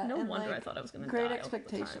 Yeah. No and, wonder like, I thought I was gonna Great die.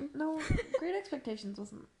 Expectations. No, Great Expectations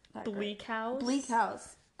wasn't that great. Bleak House. Bleak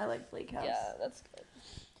House. I like Bleak House. Yeah, that's good.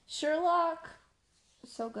 Sherlock.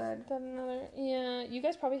 So good. That another. Yeah, you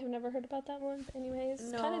guys probably have never heard about that one.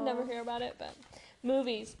 Anyways, No. kind of never hear about it. But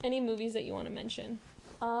movies. Any movies that you want to mention?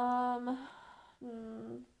 I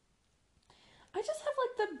just have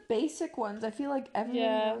like the basic ones. I feel like everyone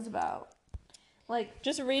Yeah. knows about. Like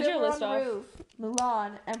Just read Fiddler your list on the off. Roof,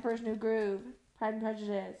 Mulan, Emperor's New Groove, Pride and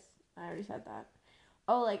Prejudice. I already said that.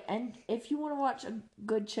 Oh, like, and if you want to watch a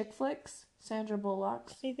good chick flicks, Sandra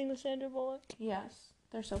Bullock's. Anything with Sandra Bullock? Yes,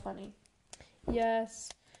 they're so funny. Yes.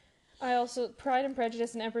 I also Pride and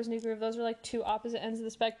Prejudice and Emperor's New Groove. Those are like two opposite ends of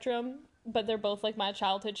the spectrum, but they're both like my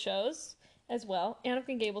childhood shows as well.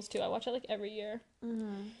 Anakin Gables too. I watch it like every year.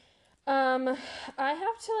 Mm-hmm. I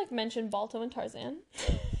have to like mention Balto and Tarzan.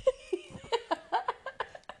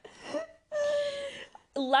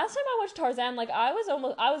 Last time I watched Tarzan, like I was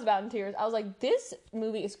about in tears. I was like, this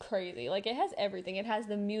movie is crazy. Like it has everything. It has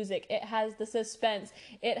the music. It has the suspense.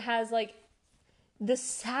 It has like the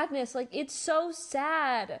sadness. Like it's so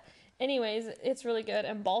sad. Anyways, it's really good.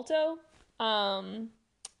 And Balto, that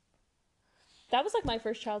was like my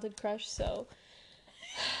first childhood crush. So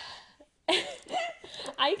I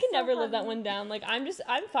can never live that one down. Like I'm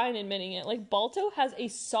fine admitting it. Like Balto has a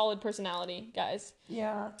solid personality, guys.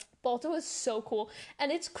 Yeah. Balto is so cool.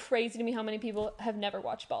 And it's crazy to me how many people have never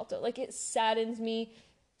watched Balto. Like, it saddens me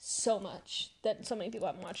so much that so many people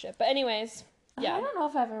haven't watched it. But anyways, yeah. I don't know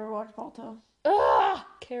if I've ever watched Balto. Ugh!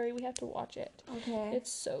 Carrie, we have to watch it. Okay.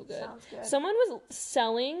 It's so good. Sounds good. Someone was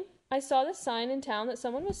selling, I saw this sign in town that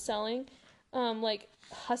someone was selling, like,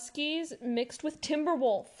 huskies mixed with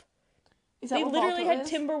Timberwolf. Is that They what literally Balto had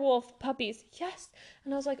is? Timberwolf puppies. Yes.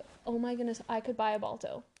 And I was like, oh my goodness, I could buy a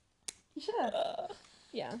Balto. You should have.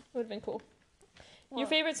 Yeah, would have been cool. Well, Your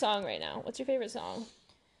favorite song right now? What's your favorite song?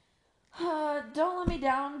 Don't Let Me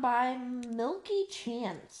Down by Milky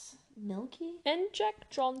Chance. Milky? And Jack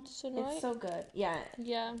Johnson, right? It's so good. Yeah,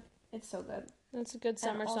 Yeah, it's so good. that's a good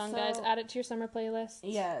summer song, also- guys. Add it to your summer playlist.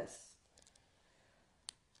 Yes.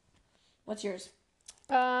 What's yours?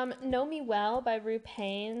 Know Me Well by Rue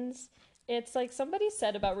Haynes. It's like somebody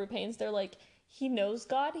said about Rue Haynes, they're like, he knows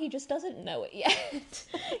God, he just doesn't know it yet.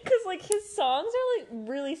 Because, like, his songs are, like,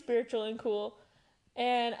 really spiritual and cool.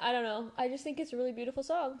 And I don't know, I just think it's a really beautiful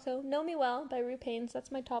song. So, Know Me Well by Rue Haynes. That's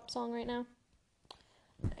my top song right now.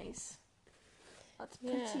 Nice. That's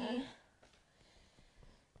pretty. Yeah.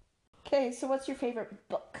 Okay, so what's your favorite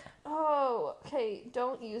book? Oh, okay,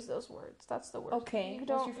 don't use those words. That's the word. Okay, You what's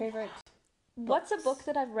your don't- favorite? What's a books? book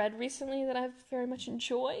that I've read recently that I've very much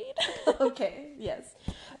enjoyed? Okay, yes.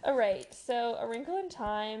 All right, so A Wrinkle in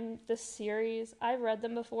Time, the series, I've read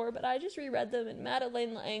them before, but I just reread them, and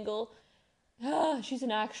Madeleine L'Engle, she's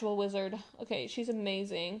an actual wizard. Okay, she's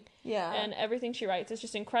amazing. Yeah. And everything she writes is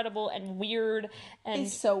just incredible and weird and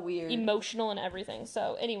It's so weird. emotional and everything.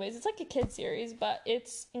 So, anyways, it's like a kid series, but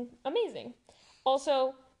it's amazing.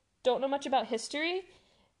 Also, don't know much about history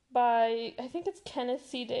by, I think it's Kenneth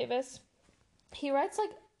C. Davis. He writes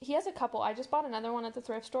he has a couple. I just bought another one at the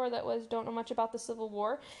thrift store that was Don't Know Much About the Civil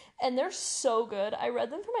War, and they're so good. I read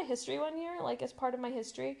them for my history one year, like as part of my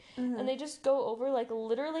history, and they just go over like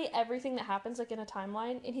literally everything that happens like in a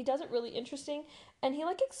timeline, and he does it really interesting, and he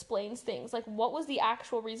like explains things like what was the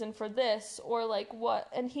actual reason for this, or like what,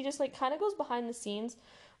 and he just like kind of goes behind the scenes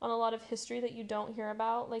on a lot of history that you don't hear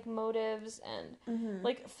about, like motives and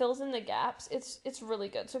like fills in the gaps. It's really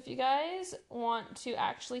good. So if you guys want to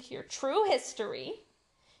actually hear true history,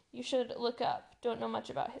 you should look up Don't Know Much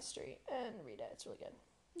About History and read it. It's really good.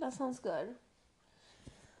 That sounds good.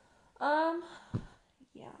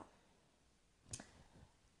 Yeah.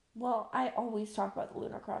 Well, I always talk about the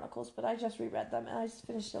Lunar Chronicles, but I just reread them and I just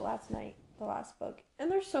finished it last night, the last book.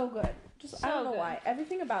 And they're so good. I don't know why.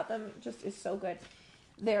 Everything about them just is so good.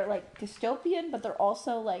 They're like dystopian, but they're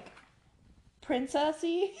also like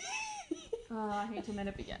princessy. I hate to admit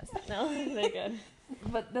it, but yes. No, they're good.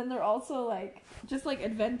 But then they're also like just like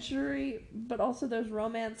adventure-y, but also there's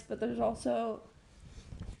romance, but there's also,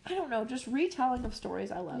 I don't know, just retelling of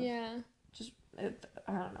stories I love. Yeah. I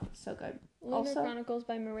don't know, it's so good. Lunar Also- Chronicles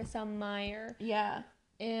by Marissa Meyer. Yeah.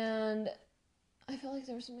 And I feel like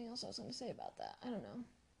there was something else I was going to say about that. I don't know.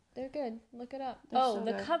 They're good. Look it up. They're Oh, so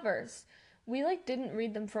the good. covers. We like didn't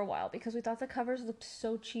read them for a while because we thought the covers looked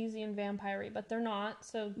so cheesy and vampire-y, but they're not.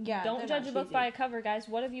 So Yeah, don't they're judge not a book cheesy. by a cover, guys.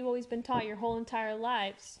 What have you always been taught your whole entire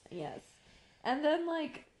lives? Yes. And then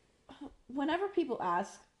like whenever people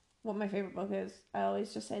ask what my favorite book is, I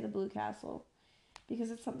always just say The Blue Castle because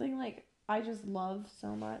it's something like I just love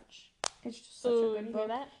so much. It's just such Ooh, a good you book. hear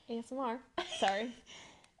that? ASMR. Sorry.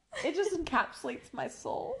 It just encapsulates my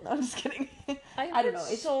soul. No, I'm just kidding. I don't know,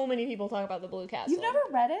 it's- so many people talk about the Blue Castle. You've never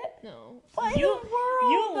read it? No. Why in you, the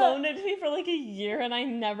world? You loaned it to me for like a year and I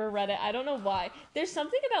never read it. I don't know why. There's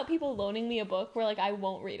something about people loaning me a book where like I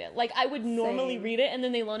won't read it. Like I would normally Same. read it and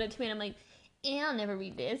then they loan it to me and I'm like, I'll never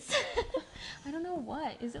read this. I don't know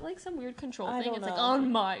what. Is it like some weird control I thing? don't It's like know.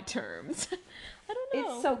 on my terms. I don't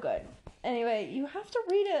know. It's so good. Anyway, you have to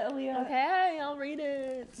read it, Aaliyah. Okay, I'll read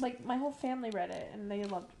it. Like my whole family read it and they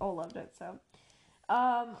all loved it. So,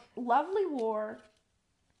 Lovely War.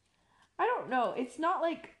 I don't know. It's not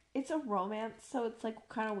like it's a romance, so it's like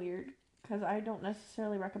kind of weird because I don't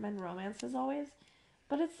necessarily recommend romances always.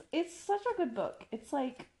 But it's such a good book. It's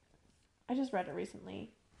like I just read it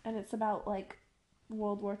recently, and it's about like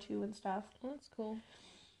World War II and stuff. Oh, that's cool.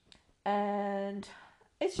 And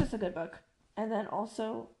it's just a good book. And then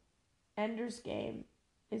also, Ender's Game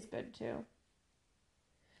is good too.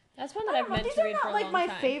 That's one I that don't I've know, meant these to are read for not a like long my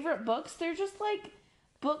time. favorite books. They're just like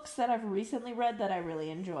books that I've recently read that I really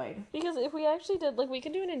enjoyed. Because if we actually did, like, we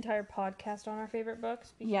could do an entire podcast on our favorite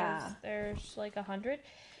books because Yeah. there's like 100.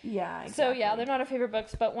 Yeah, exactly. So yeah, they're not our favorite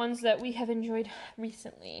books, but ones that we have enjoyed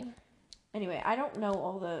recently. Anyway, I don't know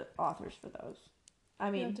all the authors for those. I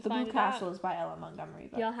have mean, to The Blue find it Castle is by Ella Montgomery,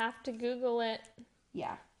 but You'll have to Google it.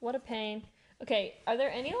 yeah. What a pain. Okay, are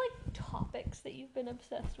there any like topics that you've been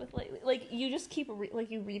obsessed with lately? Like you just keep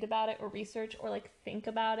like you read about it or research or like think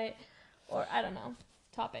about it, or I don't know,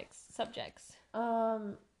 topics, subjects.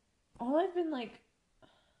 All I've been like,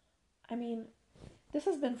 I mean, this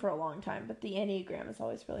has been for a long time, but the Enneagram is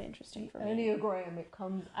always really interesting for me. Enneagram, it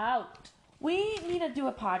comes out. We need to do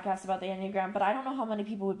a podcast about the Enneagram, but I don't know how many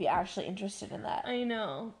people would be actually interested in that. I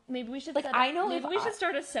know. Maybe we should Like, I know maybe if we I- should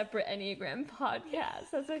start a separate Enneagram podcast.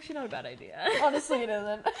 That's actually not a bad idea. Honestly, it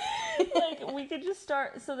isn't. Like, we could just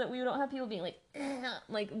start so that we don't have people being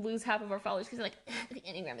like lose half of our followers because they're like, the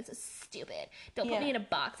Enneagram is so stupid. Don't put me in a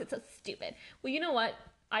box. It's so stupid. Well, you know what?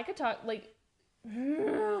 I could talk, like,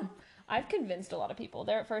 I've convinced a lot of people.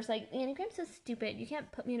 They're at first like, the Enneagram's so stupid. You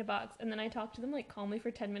can't put me in a box. And then I talk to them, like, calmly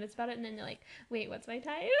for 10 minutes about it. And then they're like, wait, what's my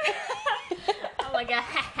type? I'm like,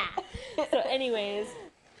 ha. So anyways,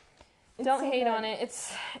 don't hate on it.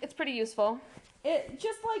 It's pretty useful. It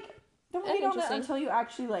just, like, don't And hate on it interesting. until you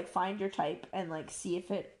actually, like, find your type and, like, see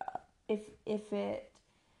if it, if it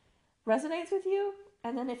resonates with you.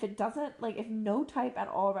 And then if it doesn't, like, if no type at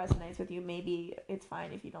all resonates with you, maybe it's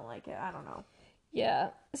fine if you don't like it. I don't know. Yeah.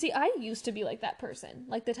 See, I used to be like that person.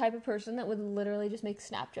 Like, the type of person that would literally just make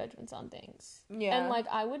snap judgments on things. Yeah. And, like,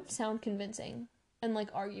 I would sound convincing and, like,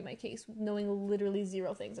 argue my case knowing literally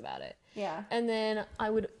zero things about it. Yeah. And then I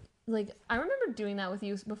would, like, I remember doing that with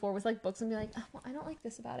you before with, like, books and be like, oh, well, I don't like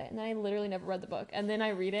this about it. And then I literally never read the book. And then I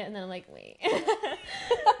read it and then I'm like, wait.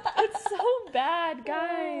 It's so bad,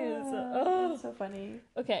 guys. Oh. That's so funny.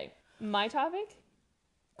 Okay, my topic,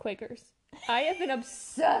 Quakers. I have been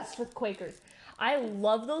obsessed with Quakers. I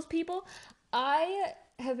love those people. I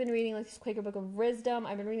have been reading like this Quaker Book of Wisdom.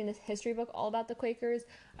 I've been reading this history book all about the Quakers.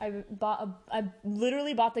 I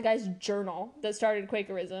literally bought the guy's journal that started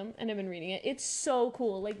Quakerism and have been reading it. It's so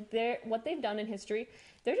cool. Like, what they've done in history,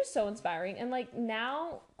 they're just so inspiring. And like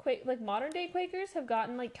now, like modern day Quakers have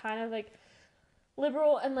gotten like kind of like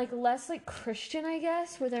liberal and like less like Christian, I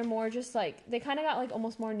guess, where they're more just like, they kind of got like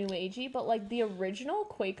almost more new agey, but like the original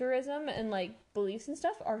Quakerism and like beliefs and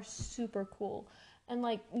stuff are super cool. And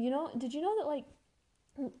like, you know, did you know that like,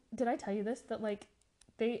 did I tell you this, that like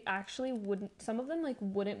they actually wouldn't, some of them like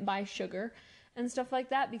wouldn't buy sugar and stuff like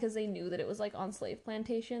that because they knew that it was like on slave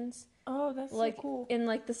plantations, Oh, that's like so cool. in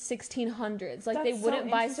like the 1600s. Like, That's they so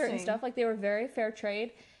wouldn't buy certain interesting. stuff. Like, they were very fair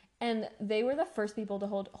trade. And they were the first people to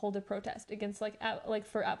hold a protest against like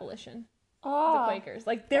for abolition. Oh, The Quakers,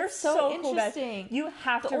 like, they're that's so, so cool, guys. interesting. You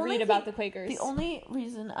have The to only read about thing- the Quakers. The only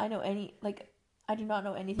reason I know I do not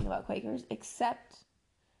know anything about Quakers except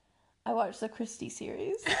I watched the Christie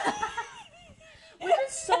series. Which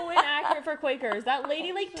is so inaccurate for Quakers. That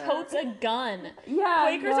lady like totes a gun. Yeah,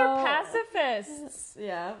 Quakers are pacifists.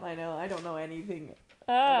 Yeah, I know. I don't know anything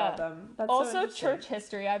Ah. about them. That's so Also, interesting. church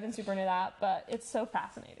history. I've been super into that, but it's so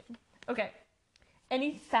fascinating. Okay.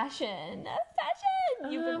 Any fashion?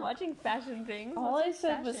 Fashion! You've been watching fashion things. All What's I your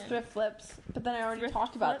said was fashion? thrift flips, but then I already Thrift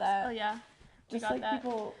talked about flips? that. Oh, yeah. We Just got like that.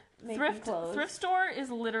 people making Thrift clothes. store is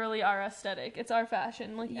literally our aesthetic. It's our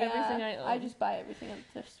fashion. Like, everything I own. I just buy everything at the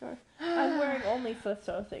thrift store. I'm wearing only thrift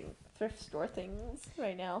store things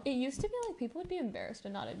right now. It used to be like people would be embarrassed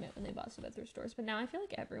and not admit when they bought stuff at thrift stores, but now I feel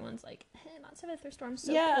like everyone's like, hey, I bought stuff at a thrift store. I'm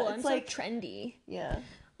so Yeah, cool. I'm it's so like- trendy. Yeah,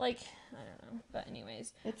 Like, I don't know. But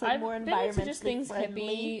anyways, it's like I've more been into just environmentally things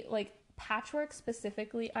friendly. hippie, like patchwork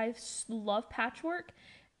specifically. I love patchwork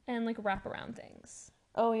and like wraparound things.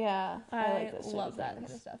 Oh yeah, I like those sort love of that things.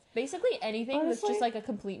 kind of stuff. Basically anything that's Honestly- just like a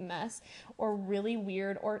complete mess or really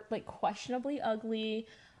weird or like questionably ugly.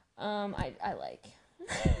 I like.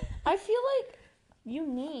 I feel like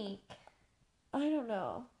Unique. I don't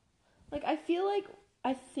know. Like I feel like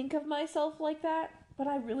I think of myself like that, but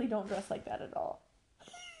I really don't dress like that at all.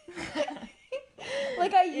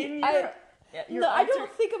 Like I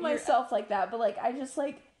don't think of myself like that, but like I just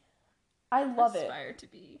like I love it. Aspire to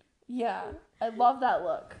be. Yeah, I love that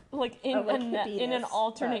look. Like in I like in an hippiness,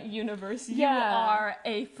 alternate but- universe, you Yeah. are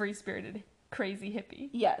a free-spirited, crazy hippie.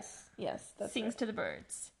 Yes, that's Sings right. to the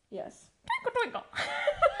birds. Yes. Twinkle twinkle.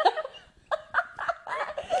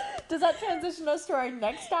 Does that transition us to our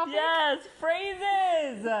next topic? Yes,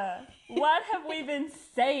 phrases. What have we been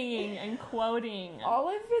saying and quoting? All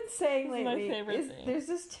I've been saying This is my lately favorite is thing. there's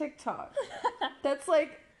this TikTok that's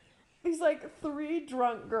like these like 3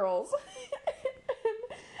 drunk girls.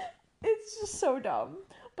 And it's just so dumb.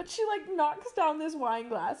 But she like knocks down this wine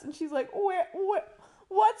glass and she's like,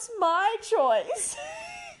 what's my choice?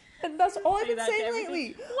 And that's all I've Say been that to saying everything.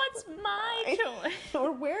 lately. What's my choice?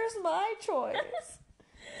 Or where's my choice?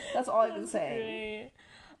 That's all I've been That's saying.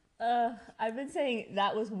 great. I've been saying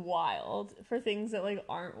that was wild for things that like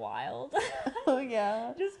aren't wild. Oh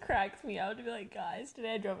yeah. It just cracks me out to be like, guys,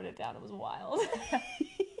 today I drove it down. It was wild.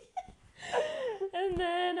 And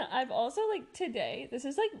then I've also like today, this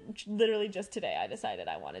is like literally just today I decided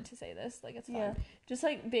I wanted to say this. Like, it's fun. Yeah. Just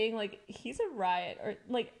like being like, he's a riot, or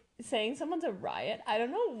like saying someone's a riot. I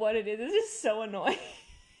don't know what it is. It's just so annoying.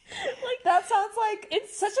 Like, that sounds like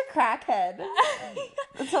it's such a crackhead.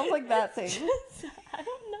 It sounds like that thing. I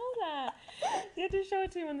don't know that. You have to show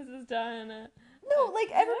it to me when this is done. No,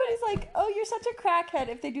 like everybody's like, "Oh, you're such a crackhead"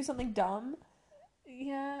 if they do something dumb.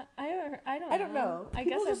 Yeah, I don't know. I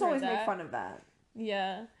People guess just I've always heard make that. fun of that.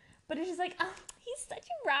 Yeah. But it's just like, oh, he's such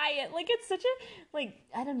a riot. Like, it's such a, like,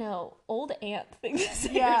 I don't know, old aunt thing to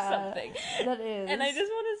say or something. That is. And I just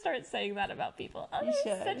want to start saying that about people. Oh, You he's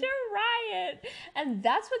should. such a riot. And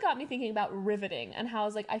that's what got me thinking about riveting and how I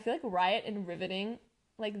was like, I feel like riot and riveting,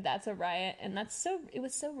 like, that's a riot. And it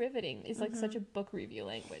was so riveting. It's like such a book review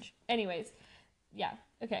language. Anyways, yeah,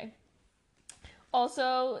 okay.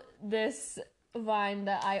 Also, this Vine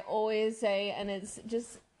that I always say, and it's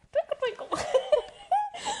just twinkle twinkle.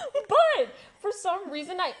 But for some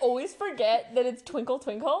reason, I always forget that it's twinkle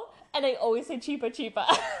twinkle, and I always say cheapa cheapa.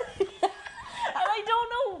 And I don't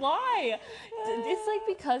know why. It's like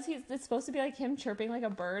because it's supposed to be like him chirping like a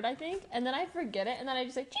bird, I think, and then I forget it, and then I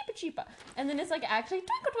just say cheapa cheapa, and then it's like actually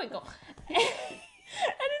twinkle twinkle, and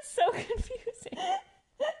it's so confusing.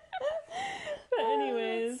 But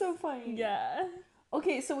anyways, so funny. yeah.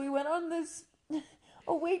 Okay, so we went on this.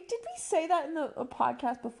 Oh wait, did we say that in the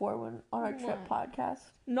podcast before on our trip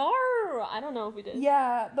podcast? No, I don't know if we did.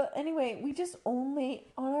 Yeah, but anyway, on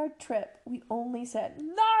our trip, we only said,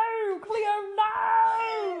 "No, Cleo, no!"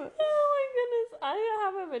 Oh my goodness, I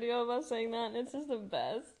have a video of us saying that, and it's just the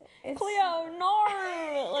best. Cleo,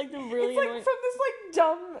 no! Like the really It's like annoying... from this like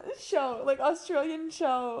dumb show, like Australian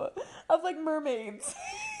show of like mermaids.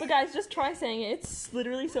 But guys, just try saying it. It's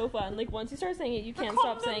literally so fun. Like once you start saying it, you can't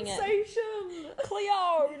stop saying it.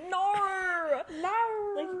 Cleo, no! No!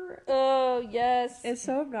 Like, oh, yes. It's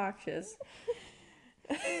so obnoxious.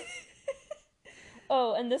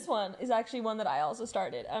 Oh, and this one is actually one that I also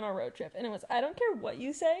started on our road trip. And it was, I don't care what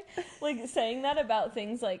you say. Like, saying that about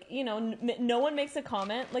things like, you know, no one makes a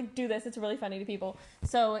comment. Like, do this. It's really funny to people.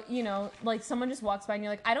 So, you know, like, someone just walks by and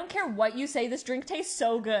you're like, I don't care what you say. This drink tastes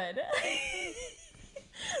so good.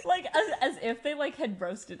 Like, as if they, like, had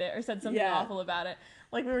roasted it or said something awful about it.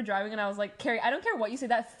 Like, we were driving and I was like, Carrie, I don't care what you say.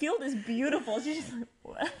 That field is beautiful. She's just like,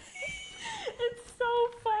 what? It's so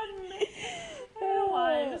fun. I don't know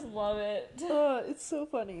why. I just love it. It's so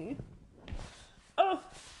funny. Oh,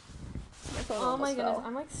 Oh my goodness.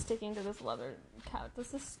 I'm, like, sticking to this leather couch.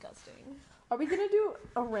 That's disgusting. Are we gonna do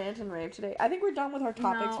a rant and rave today? I think we're done with our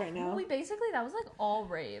topics right now. Well, that was, like, all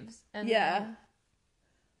raves. And yeah. Then...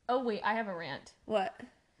 Oh, wait. I have a rant. What?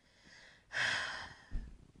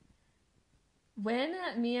 When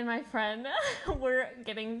me and my friend were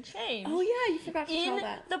getting changed. Oh, yeah, you forgot to tell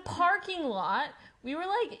that. In the parking lot, we were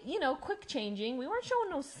like, you know, quick changing. We weren't showing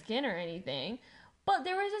no skin or anything. But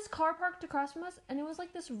there was this car parked across from us, and it was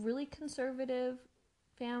like this really conservative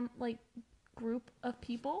group of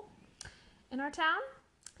people in our town.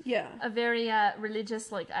 Yeah. A very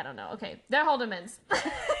religious, like, I don't know. Okay, they're Haldeman's.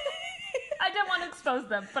 I didn't want to expose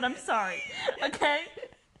them, but I'm sorry. Okay?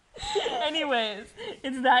 Anyways,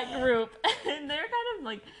 it's that group, and they're kind of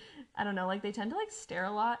like, I don't know, like they tend to like stare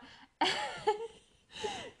a lot.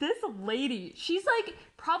 This lady, she's like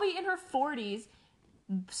probably in her 40s,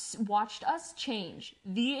 watched us change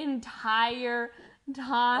the entire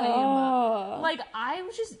time. Oh. Like I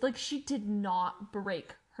was just like, she did not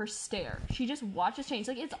break her stare. She just watched us change.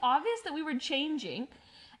 Like it's obvious that we were changing,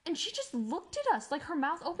 and she just looked at us like her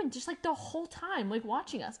mouth open, just like the whole time, like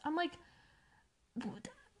watching us. I'm like. That's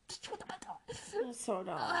so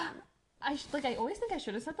dumb. I always think I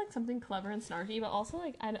should have said like something clever and snarky, but also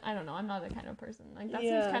like I don't know, I'm not that kind of person. Like that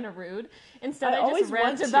seems kind of rude. Instead, I just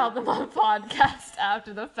rant about them on podcast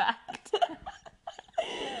after the fact. But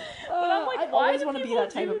I'm like, why would you do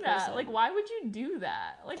that? Like, why would you do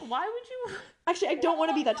that? Like, why would you? Actually, I don't want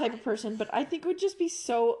to be that type of person, but I think it would just be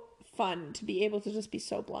so fun to be able to just be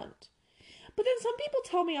so blunt. But then some people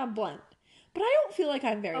tell me I'm blunt. But I don't feel like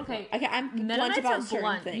I'm very blunt. Okay, I'm blunt about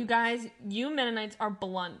certain things. You guys, you Mennonites are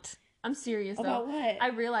blunt. I'm serious, though. About what? I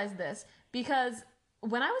realized this because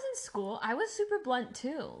when I was in school, I was super blunt,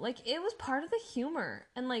 too. Like, it was part of the humor.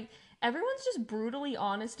 And, like, everyone's just brutally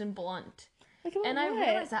honest and blunt. Like, about and what? I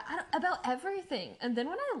realized that about everything. And then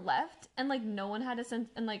when I left and, like, no one had a sense...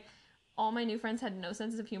 And, like, all my new friends had no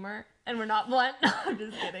sense of humor and were not blunt. No, I'm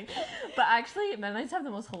just kidding. But actually, Mennonites have the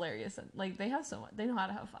most hilarious... Like, they have so much... They know how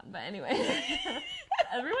to have fun. But anyway...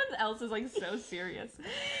 Everyone else is, like, so serious.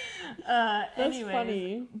 That's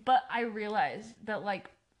funny. But I realized that,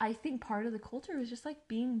 like, I think part of the culture is just, like,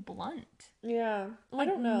 being blunt. Yeah. Like,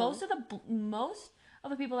 I don't know. Most of the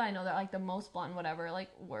people that I know that are, like, the most blunt, whatever, like,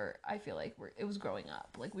 I feel like it was growing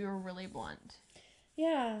up. Like, we were really blunt.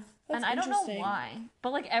 Yeah. That's and I don't know why.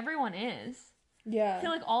 But, like, everyone is. Yeah. I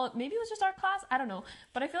feel like maybe it was just our class, I don't know,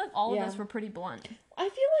 but I feel like all of us were pretty blunt. I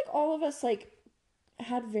feel like all of us, like,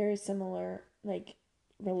 had very similar, like,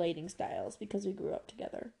 relating styles because we grew up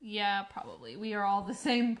together. Yeah, probably. We are all the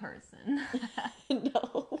same person.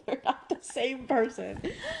 No, we're not the same person.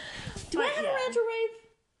 Do I have a rant or rave?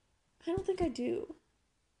 I don't think I do.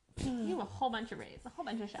 You have a whole bunch of raves, a whole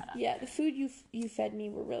bunch of shout-outs. Yeah, the food you fed me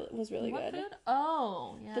was really What good. food?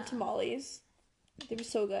 Oh, yeah. The tamales. They were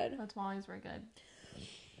so good. The tamales were good.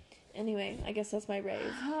 Anyway, I guess that's my rave.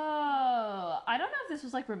 Oh, I don't know if this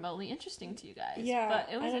was like remotely interesting to you guys. Yeah,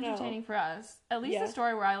 but it was entertaining for us. At least the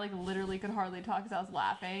story where I like literally could hardly talk because I was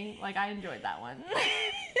laughing. Like I enjoyed that one.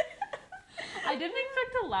 I didn't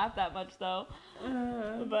expect to laugh that much though.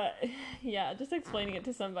 But yeah, just explaining it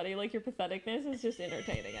to somebody like your patheticness is just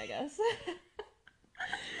entertaining, I guess.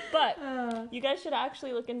 But you guys should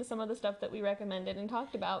actually look into some of the stuff that we recommended and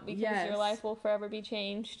talked about because your life will forever be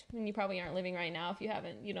changed. And you probably aren't living right now if you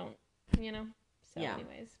haven't. You don't, you know? So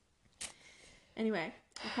anyways. Anyway,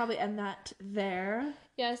 I'll probably end that there.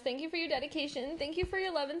 Yes, thank you for your dedication. Thank you for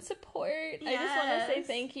your love and support. Yes. I just want to say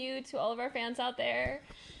thank you to all of our fans out there.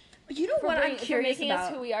 You know what I'm curious for making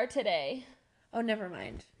about? us who we are today. Oh, never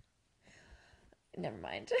mind.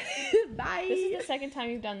 Bye. This is the second time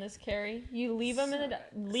you've done this, Carrie. You leave them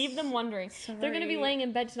leave them wondering. Sorry. They're going to be laying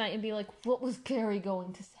in bed tonight and be like, "What was Carrie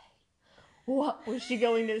going to say? What was she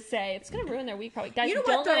going to say?" It's going to ruin their week, probably. Guys,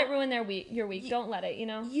 don't let it ruin your week. Don't let it. You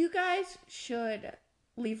know. You guys should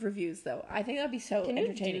leave reviews, though. I think that'd be so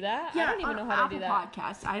entertaining. Can you do that? Yeah, I don't even know how to do that. Apple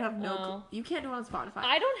Podcasts. I have no. You can't do it on Spotify.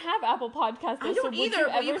 I don't have Apple Podcasts. I don't either.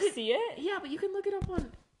 Would you ever see it? Yeah, but you can look it up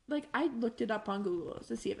on. Like, I looked it up on Google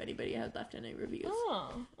to see if anybody had left any reviews.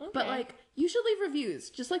 Oh, okay. But, like, you should leave reviews.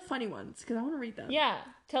 Just, like, funny ones. Because I want to read them. Yeah.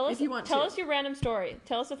 Tell us your random story.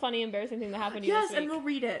 Tell us a funny, embarrassing thing that happened to you this week. Yes, and we'll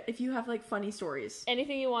read it if you have, like, funny stories.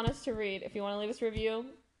 Anything you want us to read. If you want to leave us a review,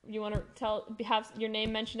 you want to have your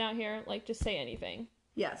name mentioned out here, like, just say anything.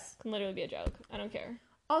 Yes. It can literally be a joke. I don't care.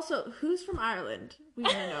 Also, who's from Ireland? We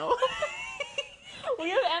want to know. We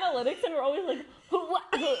have analytics and we're always like,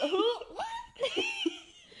 who?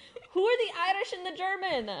 Who are the Irish and the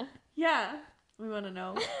German? Yeah, we want to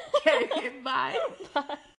know. Okay, bye. Bye.